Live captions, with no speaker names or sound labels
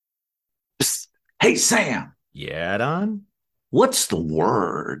Hey, Sam, Yeah, Don. what's the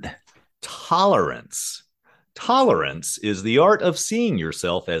word? Tolerance. Tolerance is the art of seeing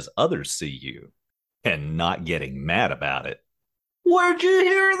yourself as others see you and not getting mad about it. Where'd you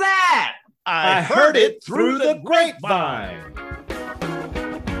hear that? I I heard heard it it through through the the grapevine.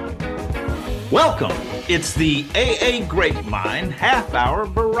 grapevine. Welcome. It's the AA Grapevine Half Hour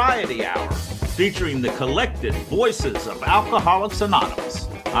Variety Hour, featuring the collected voices of Alcoholics Anonymous.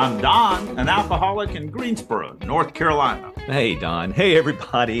 I'm Don, an alcoholic in Greensboro, North Carolina. Hey, Don. Hey,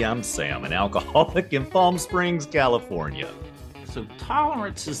 everybody. I'm Sam, an alcoholic in Palm Springs, California. So,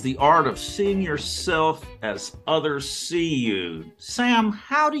 tolerance is the art of seeing yourself as others see you. Sam,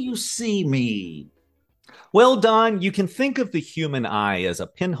 how do you see me? Well, Don, you can think of the human eye as a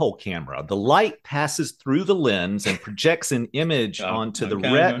pinhole camera. The light passes through the lens and projects an image Oh, onto the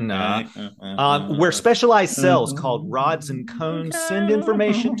okay. retina, where specialized cells called rods and cones send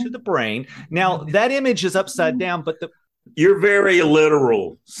information to the brain. Now, that image is upside down, but You're very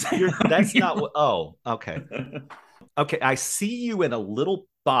literal, Sam. that's not what. Oh, okay. Okay. I see you in a little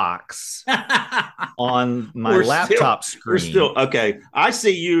box on my we're still, laptop we're screen. still okay. I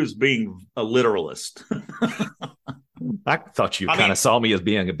see you as being a literalist. I thought you I kind mean, of saw me as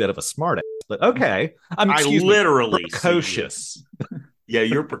being a bit of a smart ass, but okay. I Excuse me, literally see you. precocious Yeah,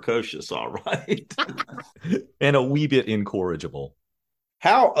 you're precocious, all right. and a wee bit incorrigible.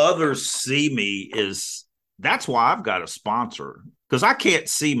 How others see me is that's why I've got a sponsor because I can't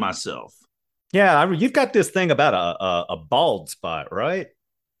see myself. Yeah, you've got this thing about a bald spot, right?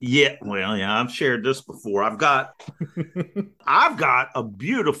 Yeah, well, yeah, I've shared this before. I've got a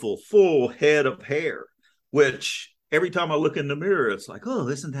beautiful full head of hair, which every time I look in the mirror, it's like, oh,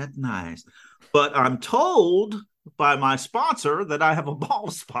 isn't that nice? But I'm told by my sponsor that I have a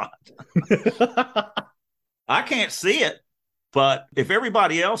bald spot. I can't see it. But if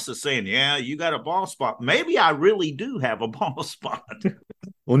everybody else is saying, yeah, you got a bald spot, maybe I really do have a bald spot.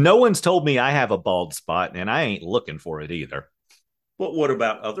 Well, no one's told me I have a bald spot, and I ain't looking for it either. But what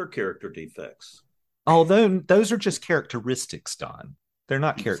about other character defects? Although those are just characteristics, Don. They're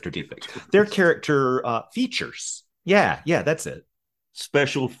not character defects. They're character features. Yeah, that's it.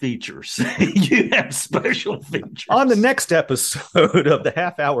 Special features. You have special On the features. next episode of the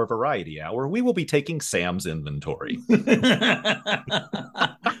Half Hour Variety Hour, we will be taking Sam's inventory.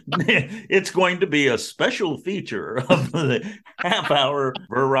 It's going to be a special feature of the half hour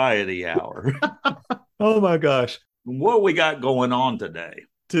variety hour. Oh my gosh. What we got going on today?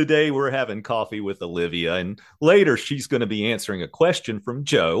 Today we're having coffee with Olivia, and later she's going to be answering a question from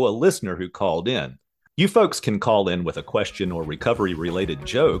Joe, a listener who called in. You folks can call in with a question or recovery related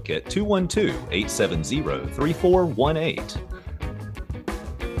joke at 212-870-3418.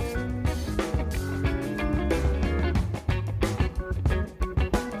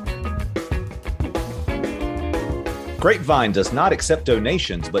 Grapevine does not accept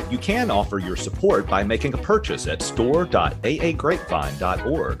donations, but you can offer your support by making a purchase at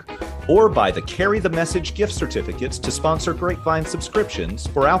store.aagrapevine.org or by the Carry the Message gift certificates to sponsor Grapevine subscriptions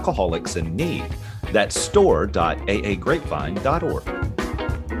for alcoholics in need. That's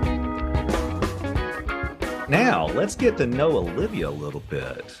store.aagrapevine.org. Now, let's get to know Olivia a little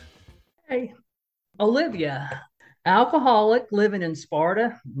bit. Hey, Olivia, alcoholic living in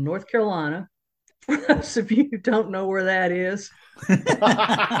Sparta, North Carolina. For those of you who don't know where that is,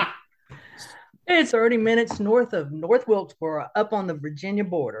 it's 30 minutes north of North Wilkesboro, up on the Virginia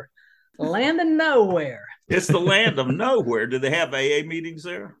border, land of nowhere. It's the land of nowhere. Do they have AA meetings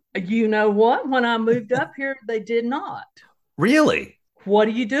there? You know what? When I moved up here, they did not. Really? What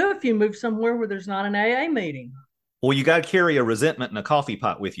do you do if you move somewhere where there's not an AA meeting? Well, you got to carry a resentment in a coffee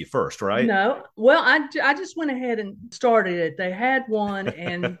pot with you first, right? No. Well, I just went ahead and started it. They had one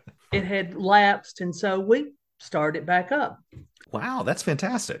and it had lapsed. And so we started back up. Wow, that's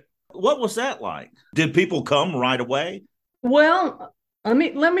fantastic. What was that like? Did people come right away? Well, let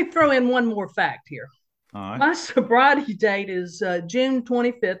me throw in one more fact here. All right. My sobriety date is June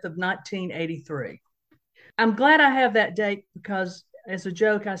 25th of 1983. I'm glad I have that date because, as a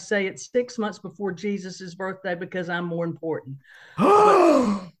joke, I say it's 6 months before Jesus' birthday because I'm more important.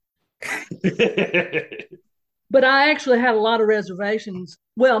 But but I actually had a lot of reservations.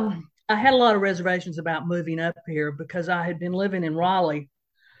 Well, I had a lot of reservations about moving up here because I had been living in Raleigh,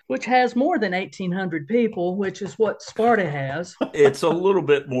 which has more than 1,800 people, which is what Sparta has. It's a little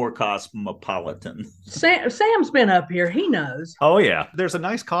bit more cosmopolitan. Sam's been up here. He knows. Oh, yeah. There's a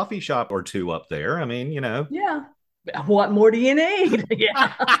nice coffee shop or two up there. I mean, Yeah. What more do you need?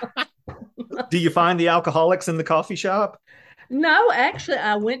 Yeah. do you find the alcoholics in the coffee shop? No, actually,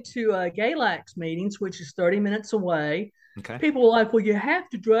 I went to Galax meetings, which is 30 minutes away. Okay. People were like, well, you have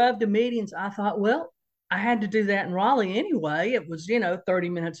to drive to meetings. I thought, well, I had to do that in Raleigh anyway. It was, 30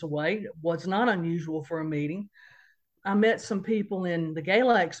 minutes away. It was not unusual for a meeting. I met some people in the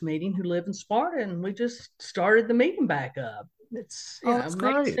Galax meeting who live in Sparta, and we just started the meeting back up. It's, That's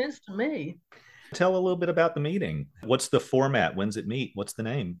makes great. sense to me. Tell a little bit about the meeting. What's the format? When's it meet? What's the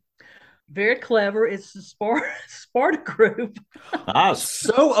name? Very clever. It's the Sparta group.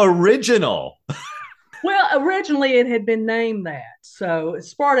 So original. Well, originally it had been named that. So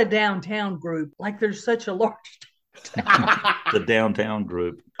Sparta Downtown Group, like there's such a large The downtown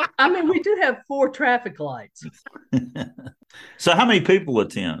group. I mean, we do have 4 traffic lights. So how many people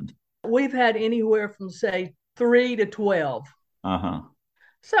attend? We've had anywhere from, say, 3 to 12. Uh-huh.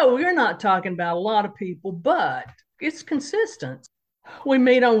 So we're not talking about a lot of people, but it's consistent. We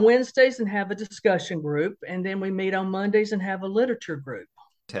meet on Wednesdays and have a discussion group, and then we meet on Mondays and have a literature group.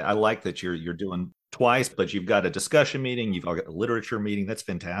 I like that you're doing twice, but you've got a discussion meeting, you've got a literature meeting. That's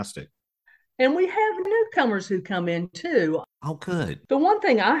fantastic. And we have newcomers who come in too. Oh, good. The one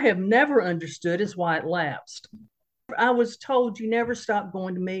thing I have never understood is why it lapsed. I was told you never stop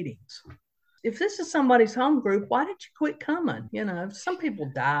going to meetings. If this is somebody's home group, why did you quit coming? Some people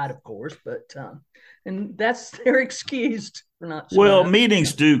died, of course, but and that's they're excused for not showing Well, up.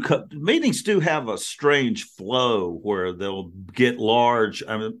 meetings do have a strange flow where they'll get large.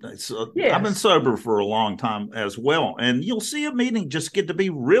 I mean, Yes. I've been sober for a long time as well, and you'll see a meeting just get to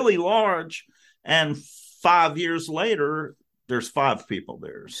be really large, and 5 years later, there's 5 people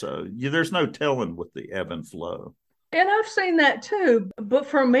there. So there's no telling with the ebb and flow. And I've seen that too, but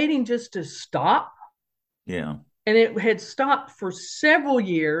for a meeting just to stop, Yeah. and it had stopped for several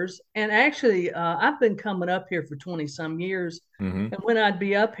years. And actually, I've been coming up here for 20 some years. Mm-hmm. And when I'd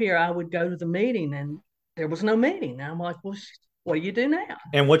be up here, I would go to the meeting and there was no meeting. And I'm like, well, what do you do now?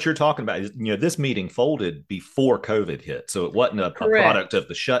 And what you're talking about is, this meeting folded before COVID hit. So it wasn't a Correct. product of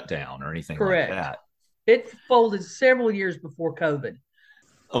the shutdown or anything Correct. like that. It folded several years before COVID.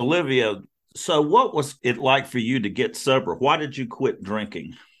 Olivia, so what was it like for you to get sober? Why did you quit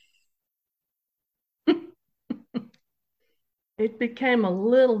drinking? It became a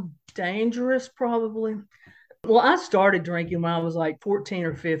little dangerous, probably. Well, I started drinking when I was like 14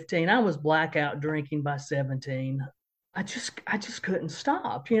 or 15. I was blackout drinking by 17. I just couldn't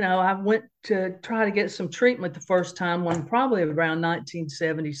stop. I went to try to get some treatment the first time when probably around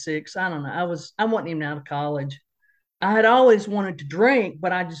 1976. I don't know. I wasn't even out of college. I had always wanted to drink,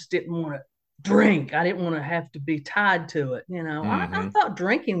 but I just didn't want to drink. I didn't want to have to be tied to it. I thought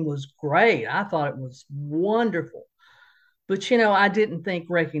drinking was great. I thought it was wonderful. But, I didn't think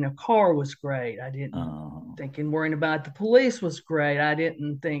wrecking a car was great. I didn't think worrying about the police was great. I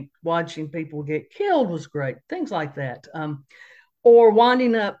didn't think watching people get killed was great. Things like that. Or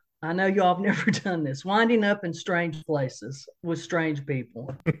winding up, I know y'all have never done this, winding up in strange places with strange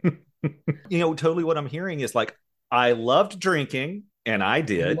people. Totally what I'm hearing is like, I loved drinking, and I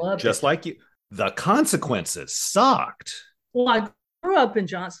did, just like you. The consequences sucked. Well, I grew up in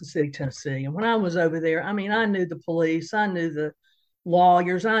Johnson City, Tennessee. And when I was over there, I mean, I knew the police, I knew the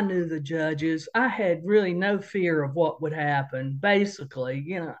lawyers, I knew the judges. I had really no fear of what would happen.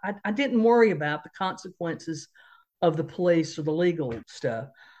 Basically, I didn't worry about the consequences of the police or the legal stuff.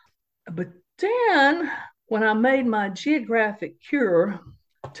 But then when I made my geographic cure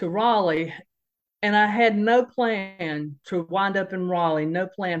to Raleigh, and I had no plan to wind up in Raleigh, no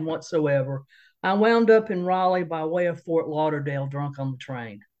plan whatsoever. I wound up in Raleigh by way of Fort Lauderdale, drunk on the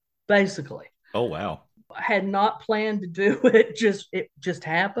train, basically. Oh, wow. I had not planned to do it. It just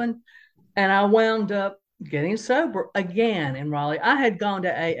happened. And I wound up getting sober again in Raleigh. I had gone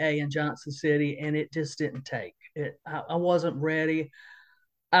to AA in Johnson City, and it just didn't take it. I wasn't ready.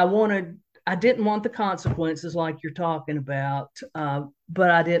 I didn't want the consequences like you're talking about,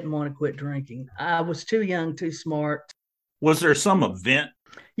 but I didn't want to quit drinking. I was too young, too smart. Was there some event?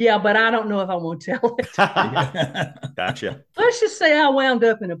 Yeah, but I don't know if I want to tell it. Gotcha. Let's just say I wound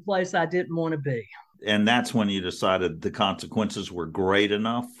up in a place I didn't want to be. And that's when you decided the consequences were great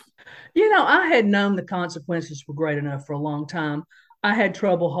enough? I had known the consequences were great enough for a long time. I had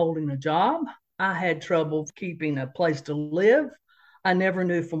trouble holding a job. I had trouble keeping a place to live. I never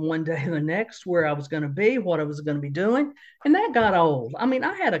knew from one day to the next where I was going to be, what I was going to be doing. And that got old. I mean,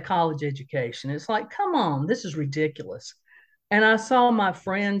 I had a college education. It's like, come on, this is ridiculous. And I saw my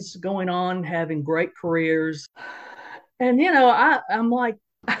friends going on, having great careers. And, I'm like,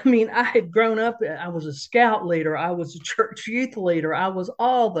 I had grown up. I was a scout leader. I was a church youth leader. I was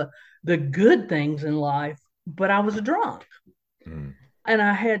all the good things in life, but I was a drunk. And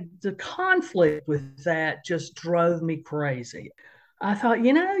I had the conflict with that just drove me crazy. I thought,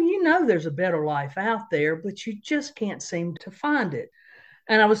 there's a better life out there, but you just can't seem to find it.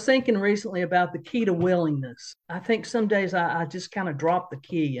 And I was thinking recently about the key to willingness. I think some days I just kind of dropped the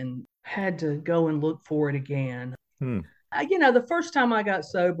key and had to go and look for it again. The first time I got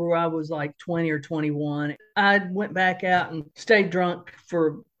sober, I was like 20 or 21. I went back out and stayed drunk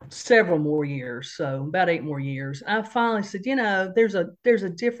for several more years, so about 8 more years. I finally said, there's a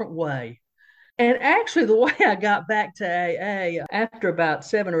different way. And actually, the way I got back to AA after about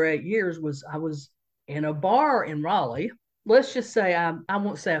 7 or 8 years was I was in a bar in Raleigh. Let's just say I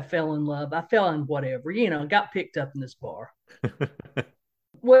won't say I fell in love. I fell in whatever, got picked up in this bar.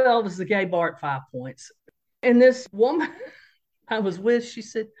 Well, it was the gay bar at 5 Points. And this woman I was with, she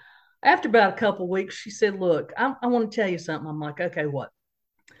said, after about a couple of weeks, she said, look, I want to tell you something. I'm like, okay, what?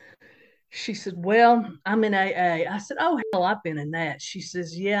 She said, well, I'm in AA. I said, oh, hell, I've been in that. She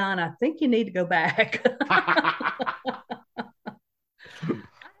says, yeah, and I think you need to go back. I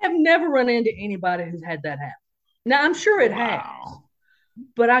have never run into anybody who's had that happen. Now, I'm sure it has,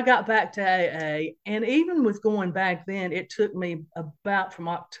 but I got back to AA. And even with going back then, it took me about from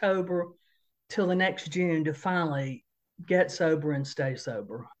October till the next June to finally get sober and stay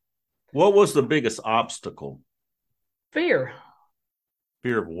sober. What was the biggest obstacle? Fear.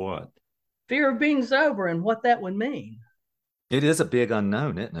 Fear of what? Fear of being sober and what that would mean. It is a big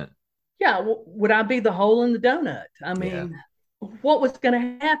unknown, isn't it? Yeah. Would I be the hole in the donut? I mean, what was going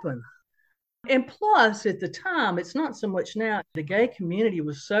to happen? And plus, at the time, it's not so much now. The gay community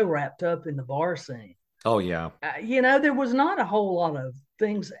was so wrapped up in the bar scene. Oh, yeah. There was not a whole lot of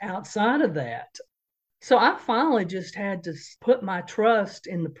things outside of that. So I finally just had to put my trust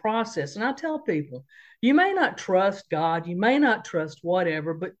in the process. And I tell people, you may not trust God, you may not trust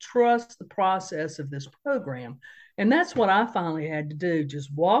whatever, but trust the process of this program. And that's what I finally had to do.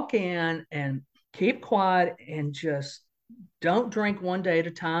 Just walk in and keep quiet and just don't drink one day at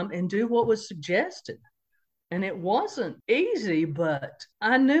a time and do what was suggested. And it wasn't easy, but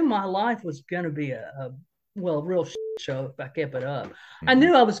I knew my life was going to be a real show if I kept it up. Mm-hmm. I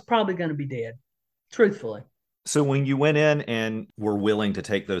knew I was probably going to be dead. Truthfully. So when you went in and were willing to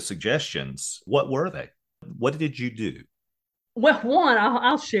take those suggestions, what were they? What did you do? Well, one,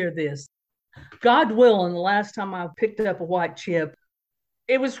 I'll share this. God willing, the last time I picked up a white chip,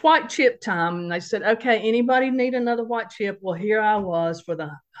 it was white chip time. And they said, okay, anybody need another white chip? Well, here I was for the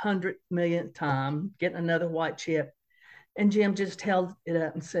 100 millionth time getting another white chip. And Jim just held it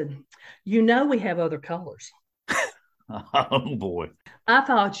up and said, we have other colors. Oh, boy. I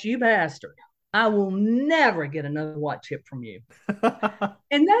thought, you bastard. I will never get another white chip from you.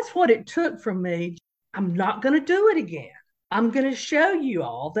 And that's what it took from me. I'm not going to do it again. I'm going to show you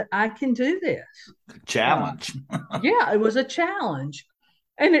all that I can do this. Challenge. Yeah, it was a challenge.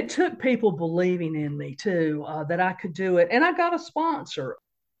 And it took people believing in me, too, that I could do it. And I got a sponsor.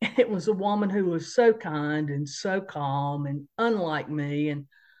 It was a woman who was so kind and so calm and unlike me.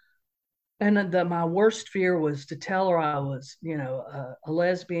 And my worst fear was to tell her I was, a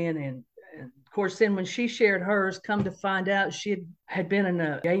lesbian. And of course, then when she shared hers, come to find out she had been in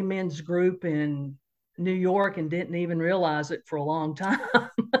a gay men's group in New York and didn't even realize it for a long time.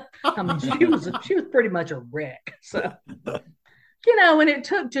 I mean, she was pretty much a wreck. So, and it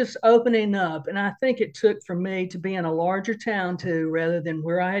took just opening up. And I think it took for me to be in a larger town too, rather than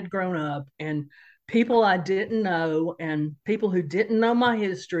where I had grown up, and people I didn't know and people who didn't know my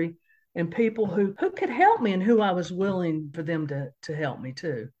history and people who could help me and who I was willing for them to help me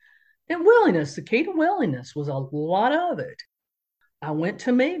too. And willingness, the key to willingness was a lot of it. I went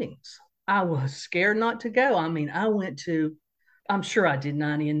to meetings. I was scared not to go. I mean, I'm sure I did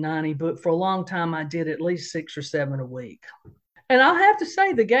 90 and 90, but for a long time, I did at least 6 or 7 a week. And I'll have to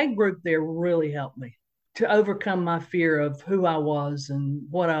say the gay group there really helped me to overcome my fear of who I was and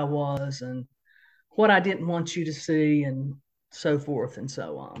what I didn't want you to see and so forth and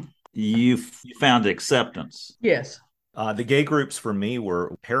so on. You found acceptance. Yes. The gay groups for me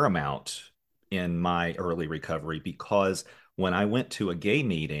were paramount in my early recovery because when I went to a gay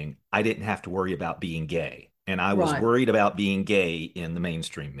meeting, I didn't have to worry about being gay. And I was worried about being gay in the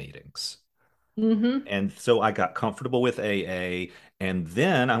mainstream meetings. Mm-hmm. And so I got comfortable with AA. And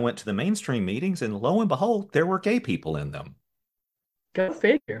then I went to the mainstream meetings and lo and behold, there were gay people in them. Go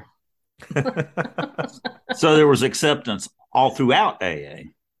figure. So there was acceptance all throughout AA.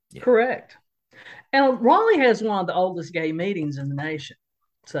 Yeah. Correct. And Raleigh has one of the oldest gay meetings in the nation.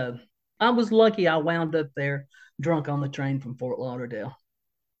 So I was lucky I wound up there drunk on the train from Fort Lauderdale.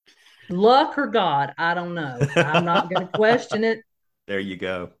 Luck or God, I don't know. I'm not going to question it. There you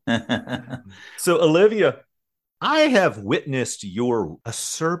go. So, Olivia, I have witnessed your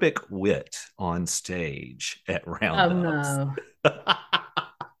acerbic wit on stage at Roundups. Oh, no.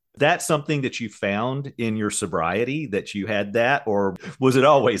 That's something that you found in your sobriety, that you had that, or was it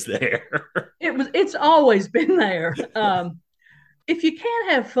always there? It's always been there. If you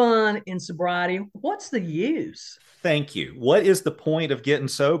can't have fun in sobriety, what's the use? Thank you. What is the point of getting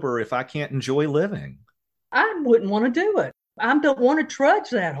sober if I can't enjoy living? I wouldn't want to do it. I don't want to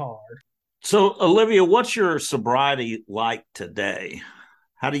trudge that hard. So, Olivia, what's your sobriety like today?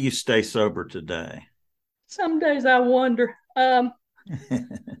 How do you stay sober today? Some days I wonder.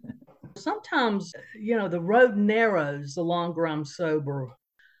 Sometimes, the road narrows the longer I'm sober,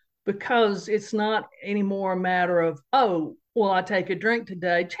 because it's not anymore a matter of, oh, well, I take a drink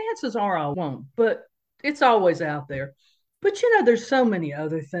today. Chances are I won't, but it's always out there. But, there's so many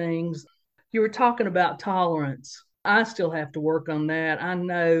other things. You were talking about tolerance. I still have to work on that. I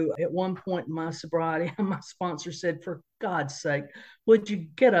know at one point in my sobriety, my sponsor said, for God's sake, would you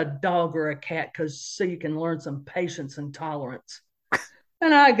get a dog or a cat so you can learn some patience and tolerance?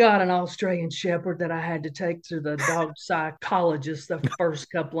 And I got an Australian Shepherd that I had to take to the dog psychologist the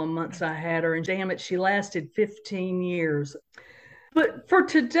first couple of months I had her. And damn it, she lasted 15 years. But for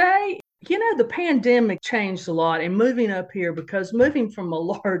today, the pandemic changed a lot. And moving up here, because moving from a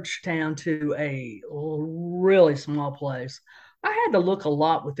large town to a really small place, I had to look a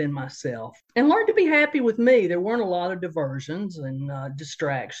lot within myself and learn to be happy with me. There weren't a lot of diversions and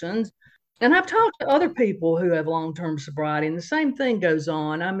distractions. And I've talked to other people who have long-term sobriety, and the same thing goes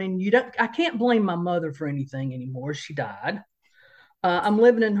on. I mean, I can't blame my mother for anything anymore. She died. I'm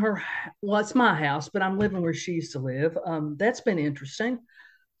living in it's my house, but I'm living where she used to live. That's been interesting.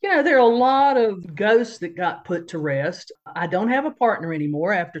 There are a lot of ghosts that got put to rest. I don't have a partner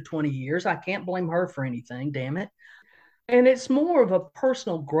anymore after 20 years. I can't blame her for anything, damn it. And it's more of a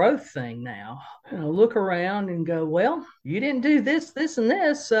personal growth thing now. Look around and go, well, you didn't do this, this, and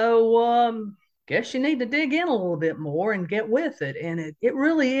this, so guess you need to dig in a little bit more and get with it. And it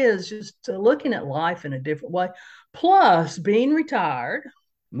really is just looking at life in a different way. Plus, being retired,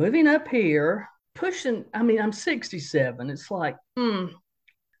 moving up here, I'm 67. It's like,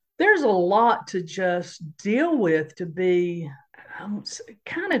 there's a lot to just deal with, to be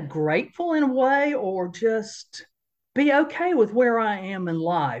kind of grateful in a way, or just be okay with where I am in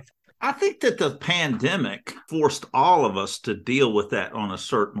life. I think that the pandemic forced all of us to deal with that on a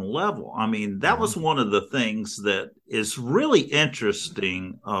certain level. I mean, that was one of the things that is really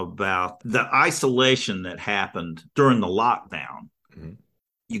interesting about the isolation that happened during the lockdown. Mm-hmm.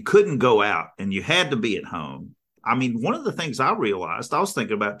 You couldn't go out and you had to be at home. I mean, one of the things I realized, I was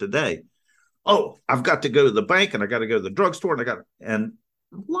thinking about today, I've got to go to the bank and I got to go to the drugstore and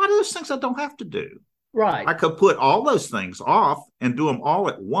a lot of those things I don't have to do. Right. I could put all those things off and do them all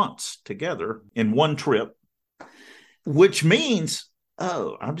at once together in one trip, which means,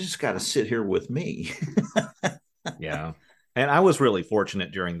 I've just got to sit here with me. Yeah. And I was really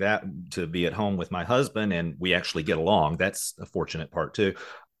fortunate during that to be at home with my husband, and we actually get along. That's a fortunate part too.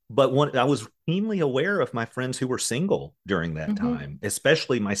 But I was keenly aware of my friends who were single during that time,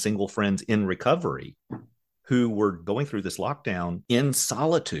 especially my single friends in recovery, who were going through this lockdown in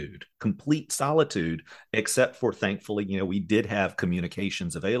solitude, complete solitude, except for, thankfully, we did have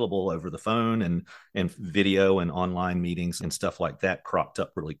communications available over the phone, and video and online meetings and stuff like that cropped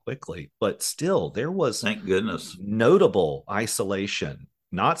up really quickly. But still, there was, thank goodness, notable isolation,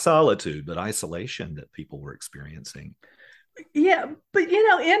 not solitude, but isolation that people were experiencing. Yeah, but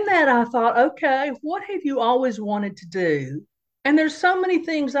in that I thought, okay, what have you always wanted to do? And there's so many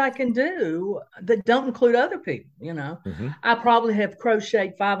things I can do that don't include other people, I probably have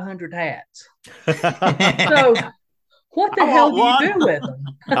crocheted 500 hats. So what the hell do you do with them?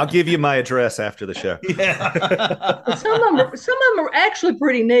 I'll give you my address after the show. Yeah. Some of them are actually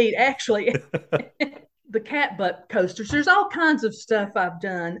pretty neat, actually. The cat butt coasters, there's all kinds of stuff I've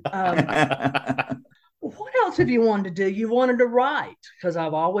done. What else have you wanted to do? You wanted to write, because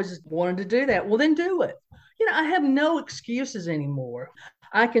I've always wanted to do that. Well, then do it. I have no excuses anymore.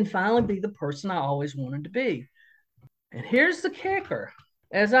 I can finally be the person I always wanted to be. And here's the kicker.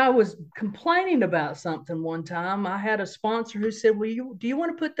 As I was complaining about something one time, I had a sponsor who said, well, do you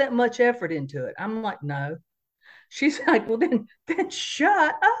want to put that much effort into it? I'm like, no. She's like, well, then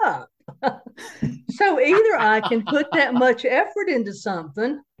shut up. So either I can put that much effort into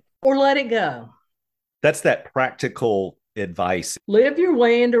something or let it go. That's that practical advice. Live your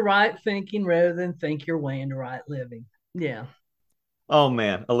way into right thinking rather than think your way into right living. Yeah. Oh,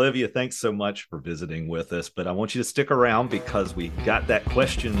 man. Olivia, thanks so much for visiting with us. But I want you to stick around, because we got that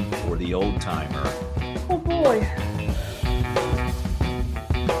question for the old timer. Oh, boy.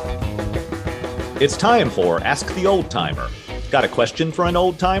 It's time for Ask the Old Timer. Got a question for an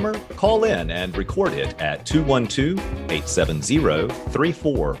old timer? Call in and record it at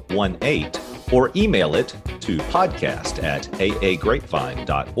 212-870-3418 or email it to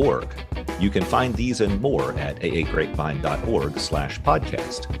podcast@aagrapevine.org. You can find these and more at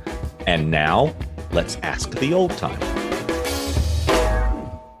aagrapevine.org/podcast. And now, let's ask the old timer.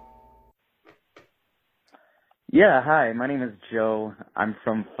 Yeah, hi, my name is Joe. I'm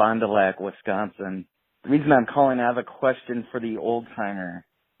from Fond du Lac, Wisconsin. The reason I'm calling, I have a question for the old timer.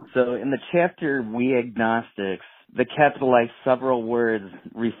 So in the chapter, We Agnostics, they capitalize several words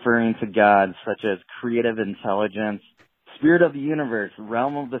referring to God, such as creative intelligence, spirit of the universe,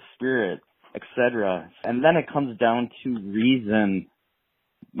 realm of the spirit, etc. And then it comes down to reason.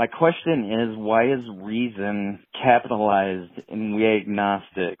 My question is, why is reason capitalized in We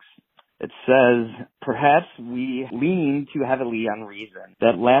Agnostics? It says, perhaps we lean too heavily on reason,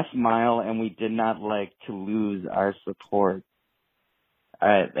 that last mile, and we did not like to lose our support. All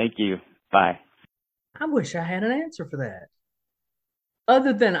right, thank you. Bye. I wish I had an answer for that.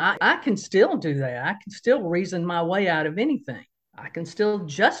 Other than I can still do that. I can still reason my way out of anything. I can still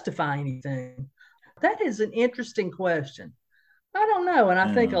justify anything. That is an interesting question. I don't know. And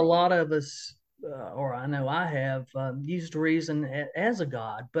I think a lot of us, or I know I have, used reason as a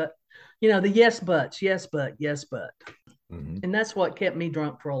god. But, the yes, but. Mm-hmm. And that's what kept me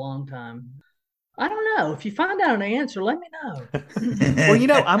drunk for a long time. I don't know. If you find out an answer, let me know.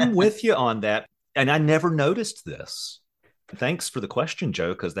 Well, I'm with you on that. And I never noticed this. Thanks for the question,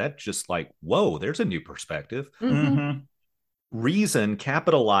 Joe, because that's just like, whoa, there's a new perspective. Mm-hmm. Reason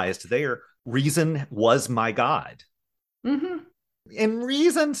capitalized there. Reason was my God. Mm-hmm. And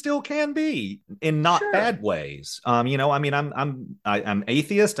reason still can be in not bad ways. I'm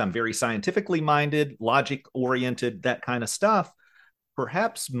atheist. I'm very scientifically minded, logic oriented, that kind of stuff.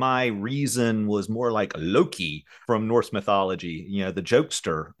 Perhaps my reason was more like Loki from Norse mythology, the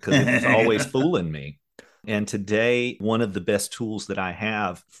jokester, because it was always fooling me. And today, one of the best tools that I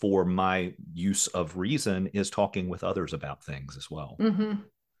have for my use of reason is talking with others about things as well. Mm-hmm.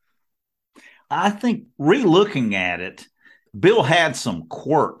 I think re-looking at it, Bill had some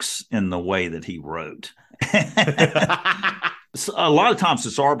quirks in the way that he wrote. A lot of times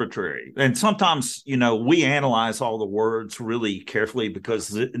it's arbitrary. And sometimes, we analyze all the words really carefully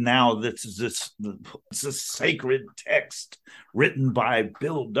because now this is it's a sacred text written by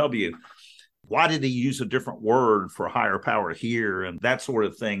Bill W. Why did he use a different word for higher power here and that sort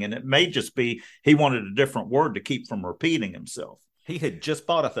of thing? And it may just be he wanted a different word to keep from repeating himself. He had just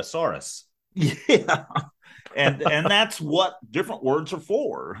bought a thesaurus. Yeah. And that's what different words are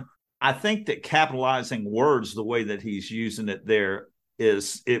for. I think that capitalizing words the way that he's using it there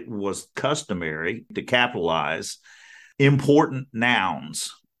it was customary to capitalize important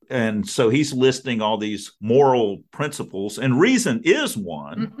nouns. And so he's listing all these moral principles, and reason is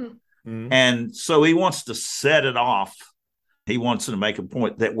one. Mm-hmm. And so he wants to set it off. He wants to make a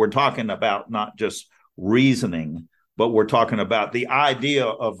point that we're talking about not just reasoning, but we're talking about the idea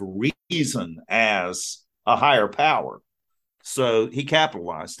of reason as a higher power. So he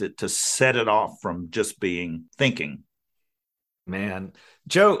capitalized it to set it off from just being thinking. Man,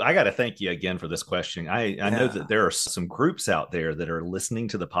 Joe, I got to thank you again for this question. I know that there are some groups out there that are listening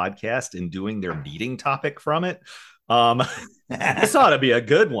to the podcast and doing their meeting topic from it. This ought to be a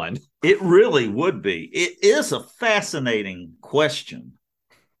good one. It really would be. It is a fascinating question.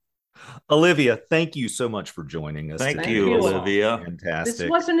 Olivia, thank you so much for joining us. Thank you, Olivia. Fantastic. This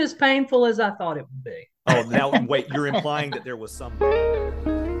wasn't as painful as I thought it would be. Oh, now wait, you're implying that there was some...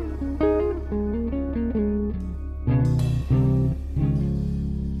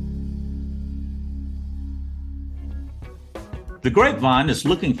 The Grapevine is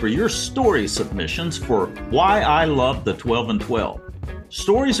looking for your story submissions for Why I Love the 12 and 12.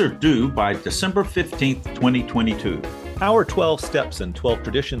 Stories are due by December 15th, 2022. Our 12 Steps and 12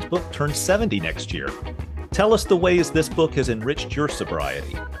 Traditions book turns 70 next year. Tell us the ways this book has enriched your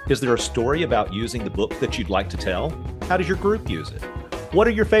sobriety. Is there a story about using the book that you'd like to tell? How does your group use it? What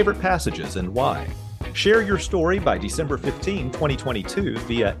are your favorite passages and why? Share your story by December 15, 2022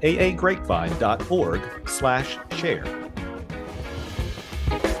 via aagrapevine.org/share.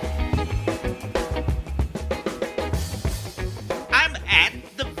 I'm at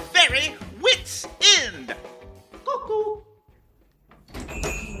the very wit's end. Cuckoo.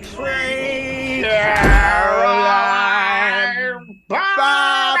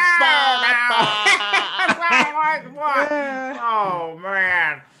 Oh,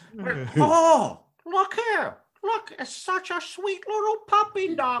 man. Oh, look here. Look, it's such a sweet little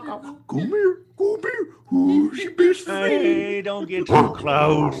puppy dog. Come here. Who's your best friend? Hey, don't get too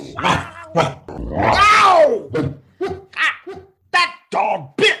close. Ow!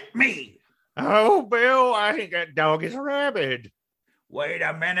 Oh, Bill, I think that dog is rabid. Wait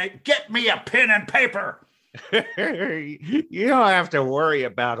a minute. Get me a pen and paper. You don't have to worry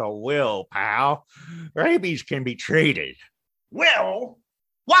about a will, pal. Rabies can be treated. Will?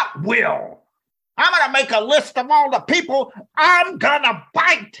 What will? I'm going to make a list of all the people I'm going to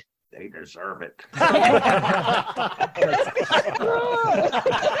bite. They deserve it.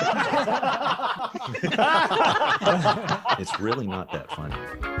 It's really not that funny.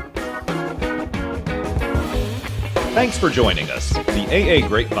 Thanks for joining us. The AA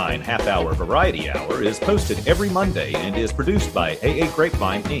Grapevine Half-Hour Variety Hour is posted every Monday and is produced by AA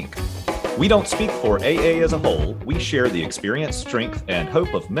Grapevine, Inc. We don't speak for AA as a whole. We share the experience, strength, and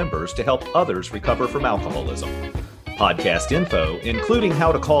hope of members to help others recover from alcoholism. Podcast info, including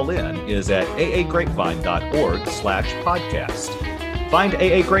how to call in, is at aagrapevine.org/podcast. Find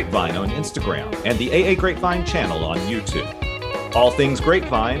AA Grapevine on Instagram and the AA Grapevine channel on YouTube. All things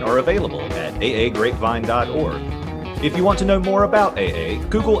Grapevine are available at aagrapevine.org. If you want to know more about AA,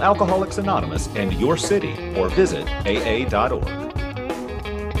 Google Alcoholics Anonymous and your city or visit aa.org.